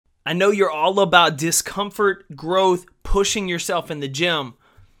I know you're all about discomfort, growth, pushing yourself in the gym,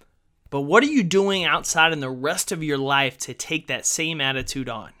 but what are you doing outside in the rest of your life to take that same attitude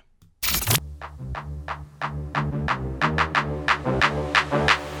on?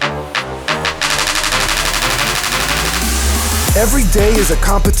 Every day is a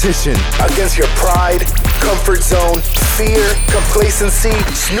competition against your pride, comfort zone, fear, complacency,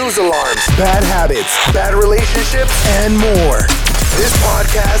 snooze alarms, bad habits, bad relationships, and more. This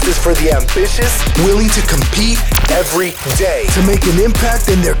podcast is for the ambitious, willing to compete every day to make an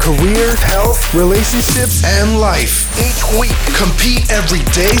impact in their career, health, relationships, and life. Each week, Compete Every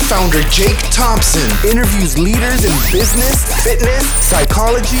Day founder Jake Thompson interviews leaders in business, fitness,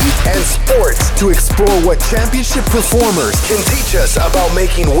 psychology, and sports to explore what championship performers can teach us about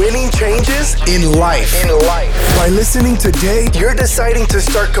making winning changes in life. By listening today, you're deciding to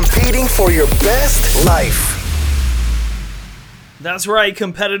start competing for your best life. That's right,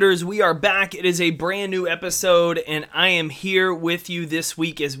 competitors. We are back. It is a brand new episode, and I am here with you this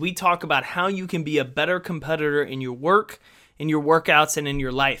week as we talk about how you can be a better competitor in your work, in your workouts, and in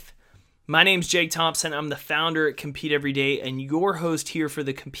your life. My name's Jake Thompson. I'm the founder at Compete Every Day and your host here for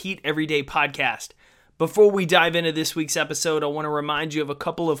the Compete Every Day podcast. Before we dive into this week's episode, I want to remind you of a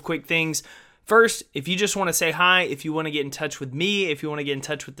couple of quick things. First, if you just want to say hi, if you want to get in touch with me, if you want to get in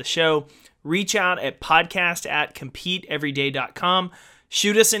touch with the show, reach out at podcast@competeeveryday.com.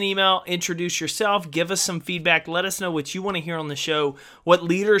 Shoot us an email, introduce yourself, give us some feedback, let us know what you want to hear on the show, what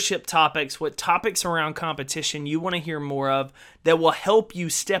leadership topics, what topics around competition you want to hear more of that will help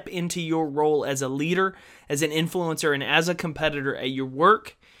you step into your role as a leader, as an influencer, and as a competitor at your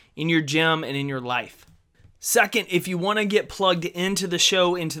work, in your gym, and in your life. Second, if you want to get plugged into the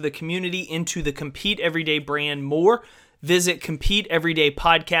show, into the community, into the Compete Everyday brand more, visit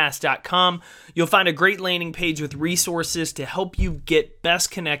CompeteEverydayPodcast.com. You'll find a great landing page with resources to help you get best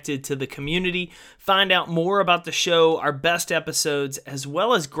connected to the community, find out more about the show, our best episodes, as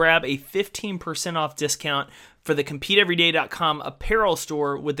well as grab a 15% off discount for the CompeteEveryday.com apparel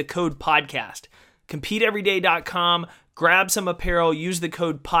store with the code PODCAST. CompeteEveryday.com. Grab some apparel, use the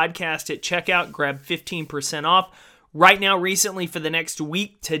code PODCAST at checkout, grab 15% off. Right now, recently, for the next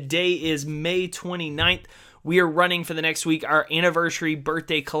week, today is May 29th. We are running for the next week our anniversary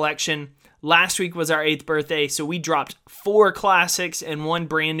birthday collection. Last week was our 8th birthday, so we dropped 4 classics and 1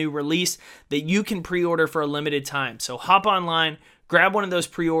 brand new release that you can pre-order for a limited time. So hop online, grab one of those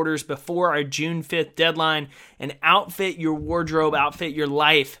pre-orders before our June 5th deadline, and outfit your wardrobe, outfit your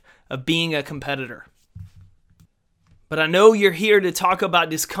life of being a competitor. But I know you're here to talk about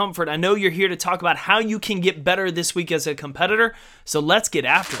discomfort. I know you're here to talk about how you can get better this week as a competitor. So let's get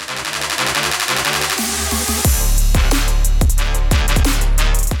after it.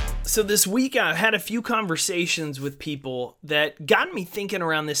 So this week I had a few conversations with people that got me thinking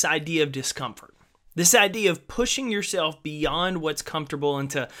around this idea of discomfort. This idea of pushing yourself beyond what's comfortable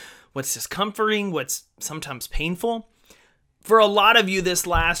into what's discomforting, what's sometimes painful. For a lot of you, this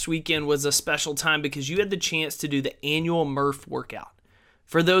last weekend was a special time because you had the chance to do the annual Murph workout.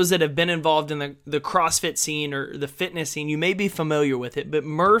 For those that have been involved in the CrossFit scene or the fitness scene, you may be familiar with it, but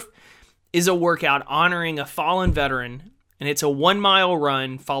Murph is a workout honoring a fallen veteran, and it's a 1-mile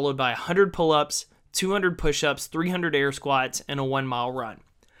run followed by 100 pull-ups, 200 push-ups, 300 air squats, and a 1-mile run.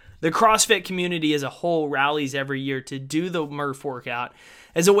 The CrossFit community as a whole rallies every year to do the Murph workout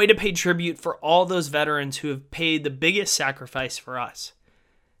as a way to pay tribute for all those veterans who have paid the biggest sacrifice for us.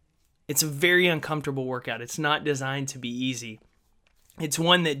 It's a very uncomfortable workout. It's not designed to be easy. It's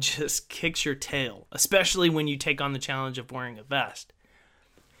one that just kicks your tail, especially when you take on the challenge of wearing a vest.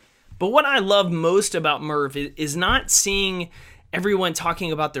 But what I love most about Murph is not seeing everyone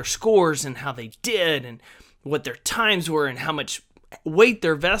talking about their scores and how they did and what their times were and how much weight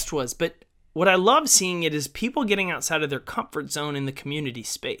their vest was, but what I love seeing it is people getting outside of their comfort zone in the community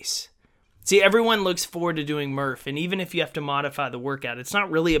space. See, everyone looks forward to doing Murph, and even if you have to modify the workout, it's not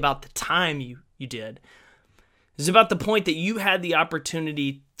really about the time you did. It's about the point that you had the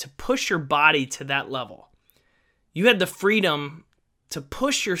opportunity to push your body to that level. You had the freedom to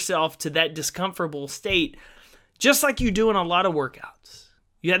push yourself to that discomfortable state, just like you do in a lot of workouts.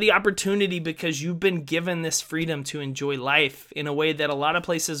 You had the opportunity because you've been given this freedom to enjoy life in a way that a lot of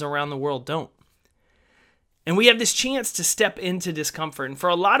places around the world don't. And we have this chance to step into discomfort. And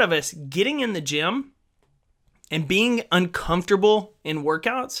for a lot of us, getting in the gym and being uncomfortable in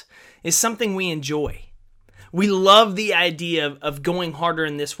workouts is something we enjoy. We love the idea of going harder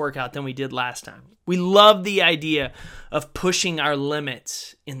in this workout than we did last time. We love the idea of pushing our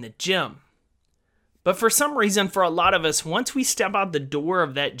limits in the gym. But for some reason, for a lot of us, once we step out the door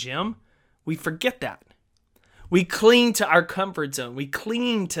of that gym, we forget that. We cling to our comfort zone. We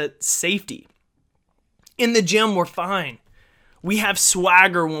cling to safety. In the gym, we're fine. We have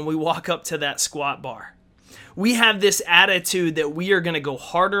swagger when we walk up to that squat bar. We have this attitude that we are going to go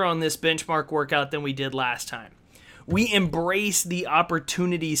harder on this benchmark workout than we did last time. We embrace the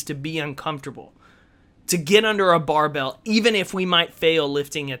opportunities to be uncomfortable, to get under a barbell, even if we might fail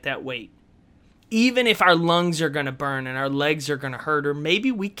lifting at that weight. Even if our lungs are going to burn and our legs are going to hurt, or maybe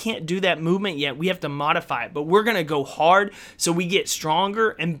we can't do that movement yet, we have to modify it. But we're going to go hard so we get stronger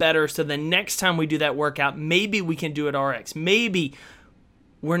and better, so the next time we do that workout, maybe we can do it RX. Maybe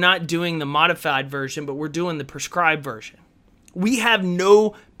we're not doing the modified version, but we're doing the prescribed version. We have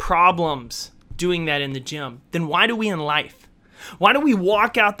no problems doing that in the gym. Then why do we in life? Why do we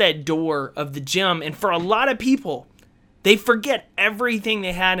walk out that door of the gym, and for a lot of people, they forget everything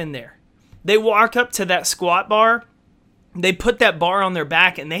they had in there. They walk up to that squat bar, they put that bar on their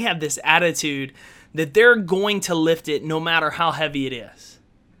back, and they have this attitude that they're going to lift it no matter how heavy it is.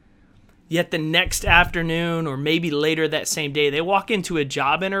 Yet the next afternoon, or maybe later that same day, they walk into a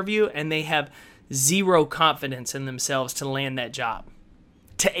job interview and they have zero confidence in themselves to land that job,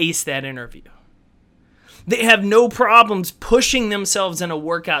 to ace that interview. They have no problems pushing themselves in a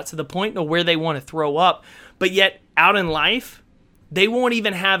workout to the point of where they want to throw up, but yet out in life, they won't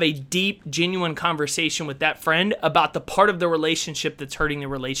even have a deep, genuine conversation with that friend about the part of the relationship that's hurting the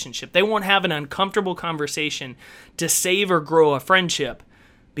relationship. They won't have an uncomfortable conversation to save or grow a friendship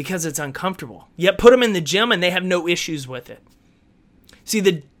because it's uncomfortable. Yet put them in the gym and they have no issues with it. See,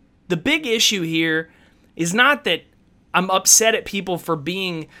 the big issue here is not that I'm upset at people for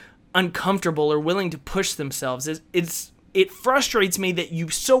being uncomfortable or willing to push themselves. It frustrates me that you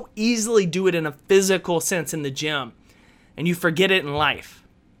so easily do it in a physical sense in the gym, and you forget it in life.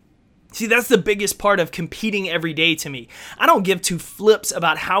 See, that's the biggest part of competing every day to me. I don't give two flips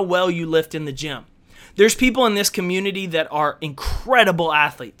about how well you lift in the gym. There's people in this community that are incredible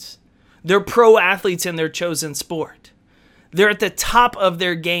athletes. They're pro athletes in their chosen sport. They're at the top of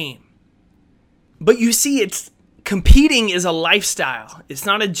their game. But you see, competing is a lifestyle. It's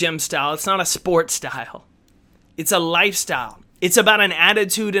not a gym style. It's not a sports style. It's a lifestyle. It's about an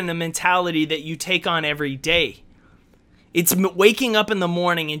attitude and a mentality that you take on every day. It's waking up in the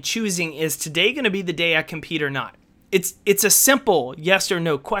morning and choosing, is today going to be the day I compete or not? It's a simple yes or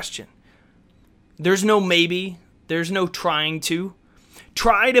no question. There's no maybe. There's no trying to.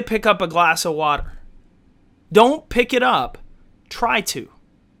 Try to pick up a glass of water. Don't pick it up. Try to.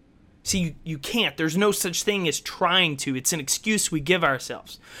 See, you can't. There's no such thing as trying to. It's an excuse we give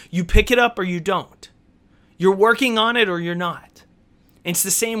ourselves. You pick it up or you don't. You're working on it or you're not. And it's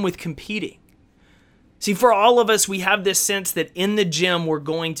the same with competing. See, for all of us, we have this sense that in the gym we're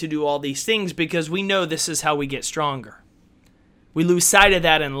going to do all these things because we know this is how we get stronger. We lose sight of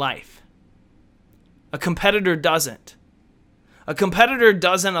that in life. A competitor doesn't. A competitor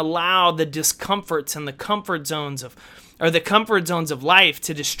doesn't allow the discomforts and the comfort zones of life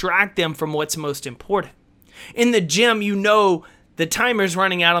to distract them from what's most important. In the gym, you know the timer's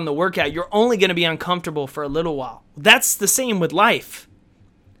running out on the workout. You're only going to be uncomfortable for a little while. That's the same with life.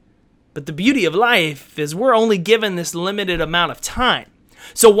 But the beauty of life is we're only given this limited amount of time.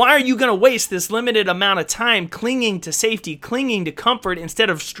 So why are you going to waste this limited amount of time clinging to safety, clinging to comfort instead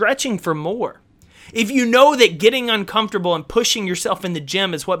of stretching for more? If you know that getting uncomfortable and pushing yourself in the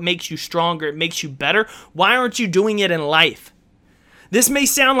gym is what makes you stronger, it makes you better, why aren't you doing it in life? This may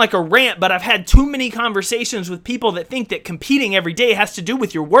sound like a rant, but I've had too many conversations with people that think that competing every day has to do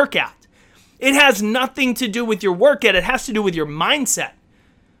with your workout. It has nothing to do with your workout. It has to do with your mindset.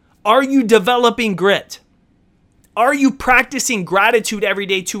 Are you developing grit? Are you practicing gratitude every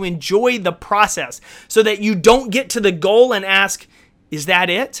day to enjoy the process so that you don't get to the goal and ask, is that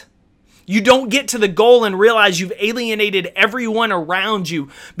it? You don't get to the goal and realize you've alienated everyone around you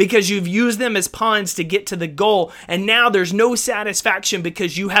because you've used them as pawns to get to the goal, and now there's no satisfaction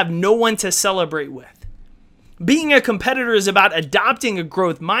because you have no one to celebrate with. Being a competitor is about adopting a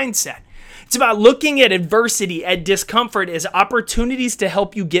growth mindset. It's about looking at adversity, at discomfort as opportunities to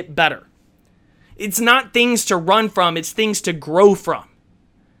help you get better. It's not things to run from, it's things to grow from.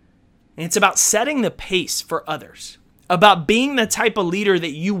 And it's about setting the pace for others. About being the type of leader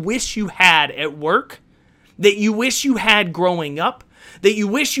that you wish you had at work, that you wish you had growing up, that you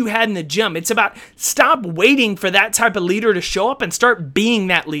wish you had in the gym. It's about stop waiting for that type of leader to show up and start being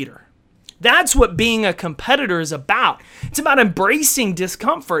that leader. That's what being a competitor is about. It's about embracing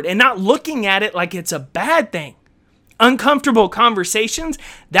discomfort and not looking at it like it's a bad thing. Uncomfortable conversations,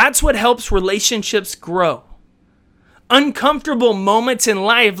 that's what helps relationships grow. Uncomfortable moments in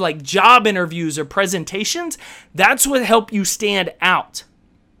life like job interviews or presentations, that's what help you stand out.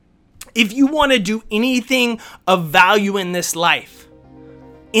 If you want to do anything of value in this life,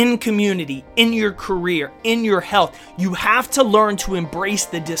 in community, in your career, in your health, you have to learn to embrace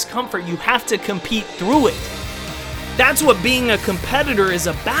the discomfort. You have to compete through it. That's what being a competitor is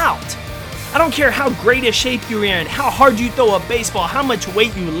about. I don't care how great a shape you're in, how hard you throw a baseball, how much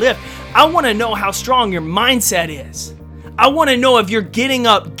weight you lift. I want to know how strong your mindset is. I want to know if you're getting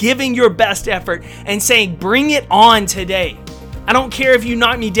up, giving your best effort, and saying, bring it on today. I don't care if you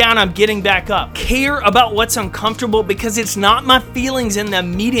knock me down, I'm getting back up. Care about what's uncomfortable because it's not my feelings in the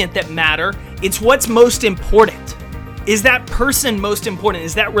immediate that matter. It's what's most important. Is that person most important?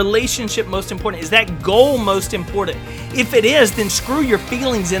 Is that relationship most important? Is that goal most important? If it is, then screw your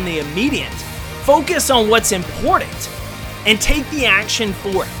feelings in the immediate. Focus on what's important and take the action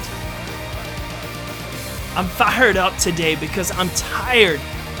for it. I'm fired up today because I'm tired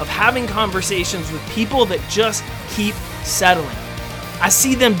of having conversations with people that just keep settling. I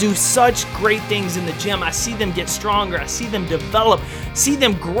see them do such great things in the gym. I see them get stronger. I see them develop, see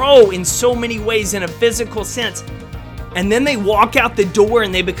them grow in so many ways in a physical sense. And then they walk out the door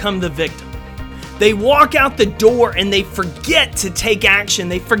and they become the victim. They walk out the door and they forget to take action.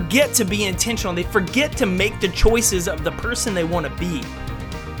 They forget to be intentional. They forget to make the choices of the person they want to be.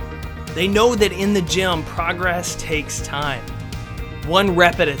 They know that in the gym, progress takes time. One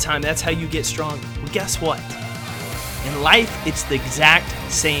rep at a time, that's how you get stronger. Well, guess what? In life, it's the exact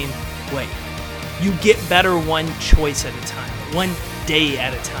same way. You get better one choice at a time, one day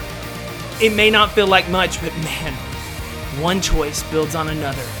at a time. It may not feel like much, but man, one choice builds on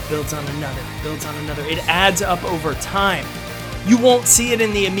another, builds on another, builds on another. It adds up over time. You won't see it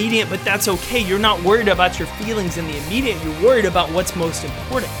in the immediate, but that's okay. You're not worried about your feelings in the immediate. You're worried about what's most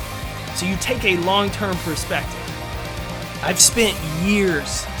important. So you take a long-term perspective. I've spent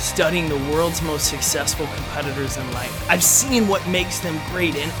years studying the world's most successful competitors in life. I've seen what makes them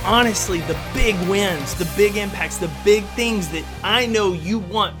great, and honestly, the big wins, the big impacts, the big things that I know you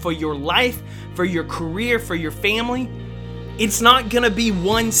want for your life, for your career, for your family, it's not going to be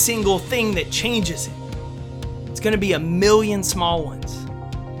one single thing that changes it. It's going to be a million small ones.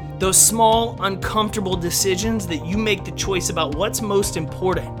 Those small, uncomfortable decisions that you make the choice about what's most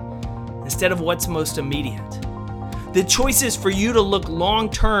important instead of what's most immediate. The choices for you to look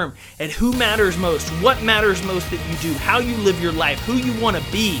long-term at who matters most, what matters most that you do, how you live your life, who you want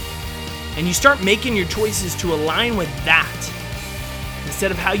to be. And you start making your choices to align with that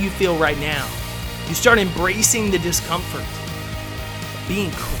instead of how you feel right now. You start embracing the discomfort, of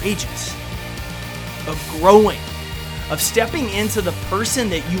being courageous, of growing, of stepping into the person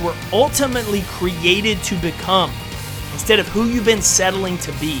that you were ultimately created to become instead of who you've been settling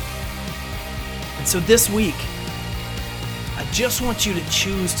to be. And so this week, I just want you to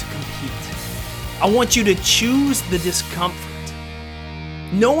choose to compete. I want you to choose the discomfort,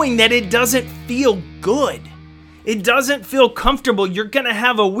 knowing that it doesn't feel good. It doesn't feel comfortable. You're going to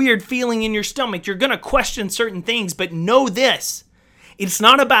have a weird feeling in your stomach. You're going to question certain things, but know this. It's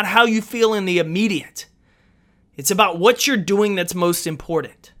not about how you feel in the immediate. It's about what you're doing that's most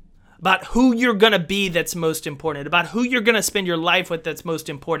important. About who you're going to be that's most important, about who you're going to spend your life with that's most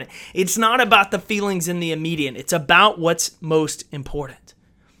important. It's not about the feelings in the immediate. It's about what's most important.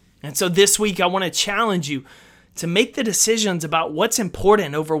 And so this week, I want to challenge you to make the decisions about what's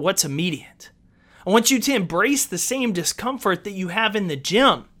important over what's immediate. I want you to embrace the same discomfort that you have in the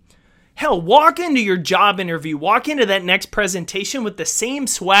gym. Hell, walk into your job interview, walk into that next presentation with the same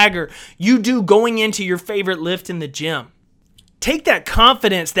swagger you do going into your favorite lift in the gym. Take that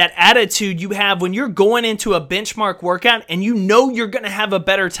confidence, that attitude you have when you're going into a benchmark workout and you know you're going to have a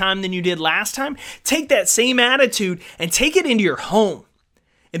better time than you did last time. Take that same attitude and take it into your home.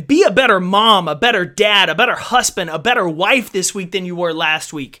 And be a better mom, a better dad, a better husband, a better wife this week than you were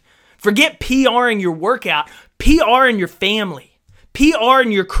last week. Forget PRing your workout, PR in your family, PR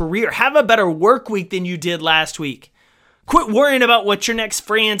in your career. Have a better work week than you did last week. Quit worrying about what your next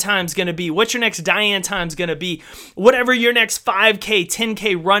Fran time's going to be, what your next Diane time's going to be, whatever your next 5K,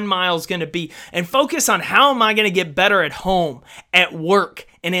 10K run mile's going to be, and focus on how am I going to get better at home, at work,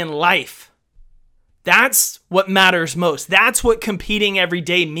 and in life. That's what matters most. That's what competing every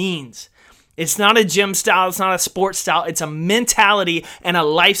day means. It's not a gym style, it's not a sports style, it's a mentality and a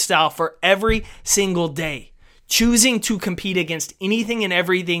lifestyle for every single day. Choosing to compete against anything and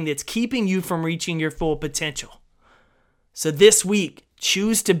everything that's keeping you from reaching your full potential. So this week,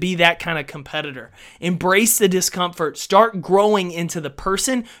 choose to be that kind of competitor. Embrace the discomfort. Start growing into the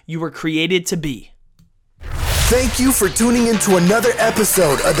person you were created to be. Thank you for tuning into another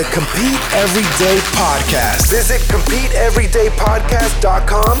episode of the Compete Everyday Podcast. Visit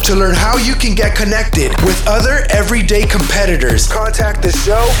CompeteEverydayPodcast.com to learn how you can get connected with other everyday competitors, contact the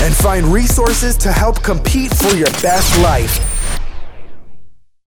show, and find resources to help compete for your best life.